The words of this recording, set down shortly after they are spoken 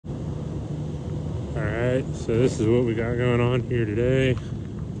Alright, so this is what we got going on here today.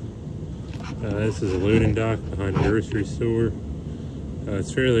 This is a loading dock behind a grocery store.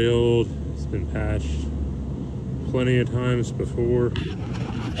 It's fairly old. It's been patched plenty of times before,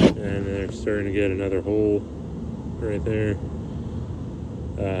 and they're starting to get another hole right there.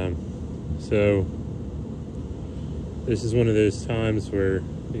 So this is one of those times where,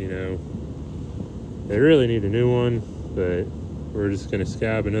 you know, they really need a new one, but we're just going to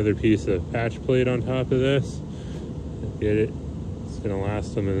scab another piece of patch plate on top of this. Get it. It's going to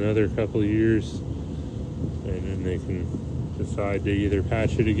last them another couple of years, and then they can decide to either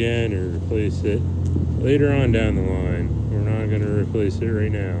patch it again or replace it later on down the line. We're not going to replace it right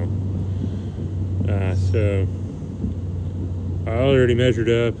now. So I already measured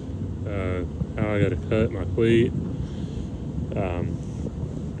up how I got to cut my plate.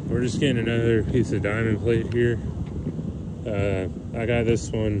 We're just getting another piece of diamond plate here. I got this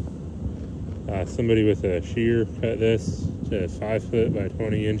one, somebody with a shear cut this to 5 foot by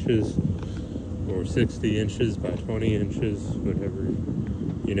 20 inches or 60 inches by 20 inches, whatever,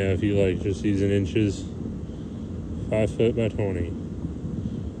 you know, if you like just using inches. 5 foot by 20.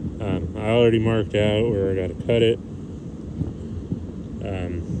 I already marked out where I got to cut it.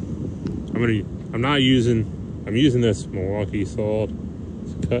 I'm using this Milwaukee saw to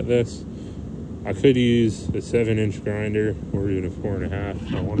cut this. I could use a 7-inch grinder or even a 4.5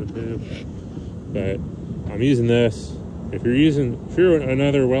 if I wanted to, but I'm using this. If you're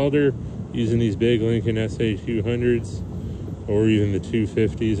another welder using these big Lincoln SA200s or even the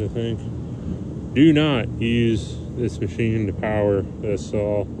 250s, I think, do not use this machine to power this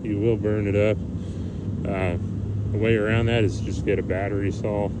saw. You will burn it up. The way around that is just get a battery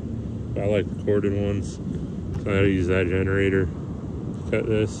saw. I like the corded ones, so I'll use that generator to cut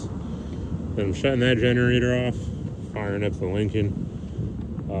this. Then I'm shutting that generator off, firing up the Lincoln,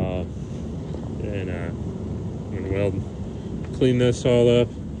 and I'm gonna clean this all up,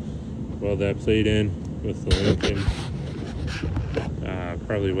 weld that plate in with the Lincoln,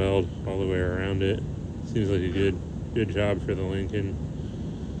 probably weld all the way around it. Seems like a good job for the Lincoln.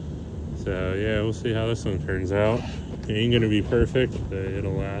 So yeah, we'll see how this one turns out. It ain't gonna be perfect, but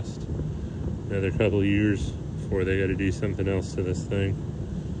it'll last another couple of years before they gotta do something else to this thing.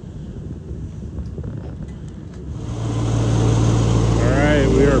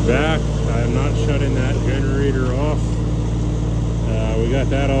 We are back. I am not shutting that generator off. We got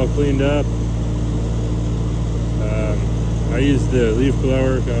that all cleaned up. I used the leaf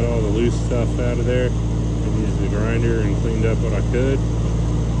blower, got all the loose stuff out of there, and used the grinder and cleaned up what I could.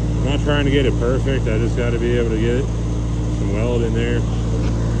 I'm not trying to get it perfect. I just got to be able to get some weld in there.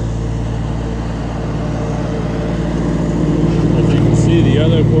 As you can see, the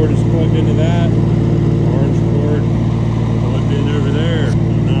other cord is plugged into that. Orange cord plugged in over there.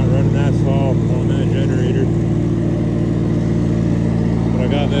 I'm not running that saw on that generator. But I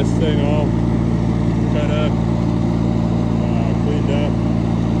got this thing all cut up, cleaned up.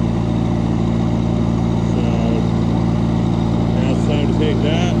 So now it's time to take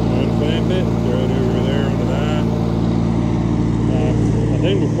that, unclamp it, throw it over there onto that. I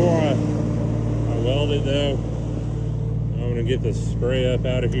think before I weld it though, I'm gonna get the spray up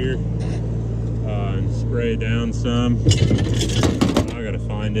out of here and spray it down some. I gotta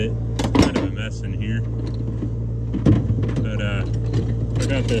find it. It's kind of a mess in here. But I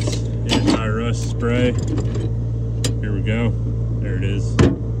got this anti-rust spray. Here we go. There it is.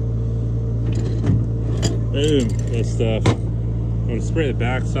 Boom. This stuff. I'm gonna spray the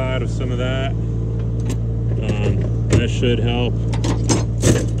backside of some of that. That should help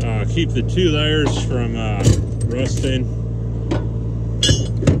keep the 2 layers from rusting.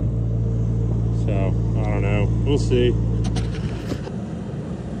 So I don't know. We'll see.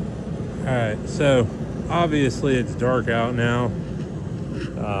 Alright, so obviously it's dark out now,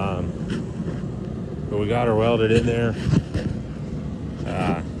 but we got her welded in there.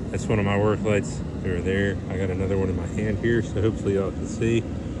 That's one of my work lights over there. I got another one in my hand here, so hopefully y'all can see.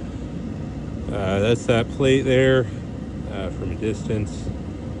 That's that plate there from a distance.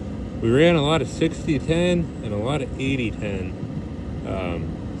 We ran a lot of 60-10 and a lot of 80-10.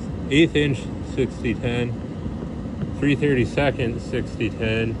 1/8 inch 60-10, 3/32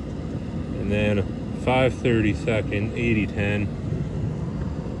 60-10, and then 5/32 80-10.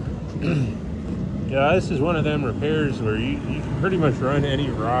 Yeah, this is one of them repairs where you can pretty much run any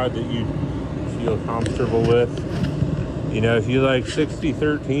rod that you feel comfortable with. You know, if you like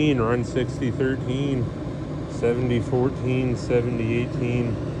 60-13, run 60-13, 70-14,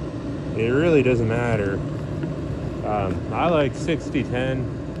 70-18. It really doesn't matter. I like 60-10,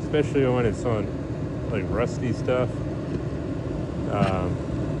 especially when it's on like rusty stuff.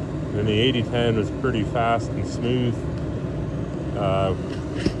 And the 8010 was pretty fast and smooth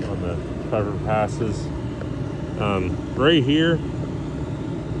on the cover passes. Right here,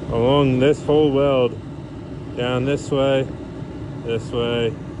 along this whole weld, down this way,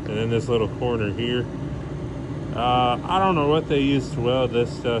 and then this little corner here. I don't know what they used to weld this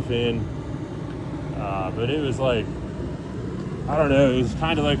stuff in, but it was like, I don't know, it was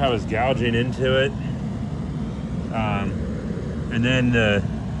kind of like I was gouging into it. And then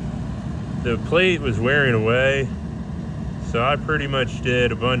the plate was wearing away, so I pretty much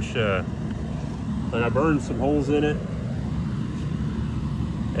did a bunch of, like I burned some holes in it,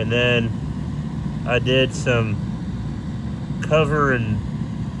 and then I did some cover and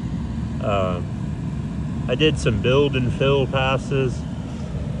I did some build and fill passes.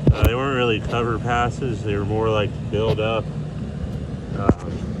 They weren't really cover passes, they were more like build up.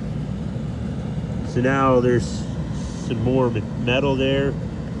 So now there's some more metal there.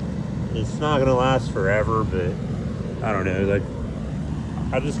 It's not gonna last forever, but I don't know, like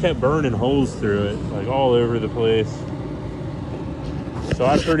I just kept burning holes through it, like all over the place. So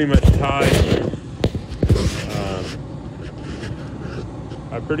I pretty much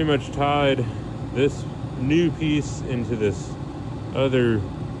tied this new piece into this other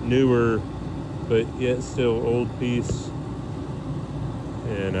newer but yet still old piece,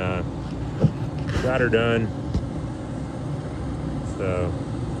 and got her done. So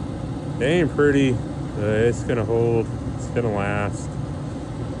they ain't pretty, but it's gonna hold, it's gonna last.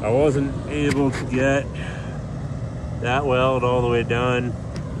 I wasn't able to get that weld all the way done.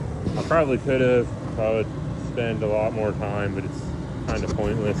 I probably could have. I would spend a lot more time, but it's kind of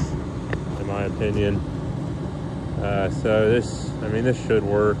pointless in my opinion. So this should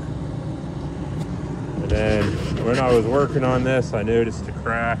work. And then when I was working on this, I noticed a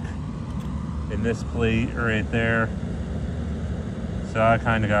crack in this plate right there. So I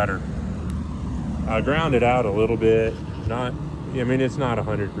kind of got her, I ground it out a little bit. It's not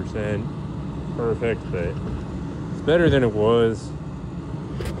 100% perfect, but it's better than it was.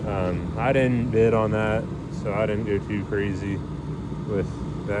 I didn't bid on that, so I didn't go too crazy with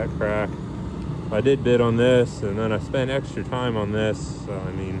that crack. I did bid on this, and then I spent extra time on this, so I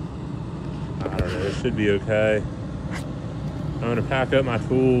don't know, it should be okay. I'm gonna pack up my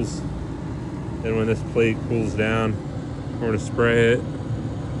tools, and when this plate cools down, I'm gonna spray it,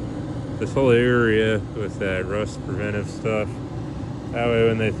 this whole area, with that rust preventive stuff. That way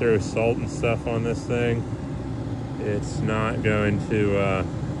when they throw salt and stuff on this thing, it's not going to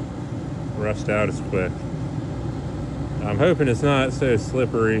rust out as quick. I'm hoping it's not so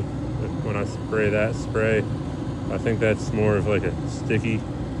slippery when I spray that spray. I think that's more of like a sticky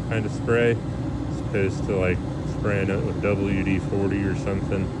kind of spray, as opposed to like spraying it with WD-40 or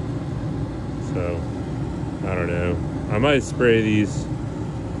something. So, I don't know. I might spray these,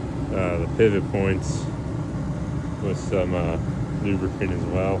 the pivot points, with some lubricant as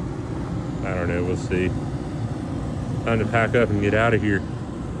well. I don't know, we'll see. Time to pack up and get out of here.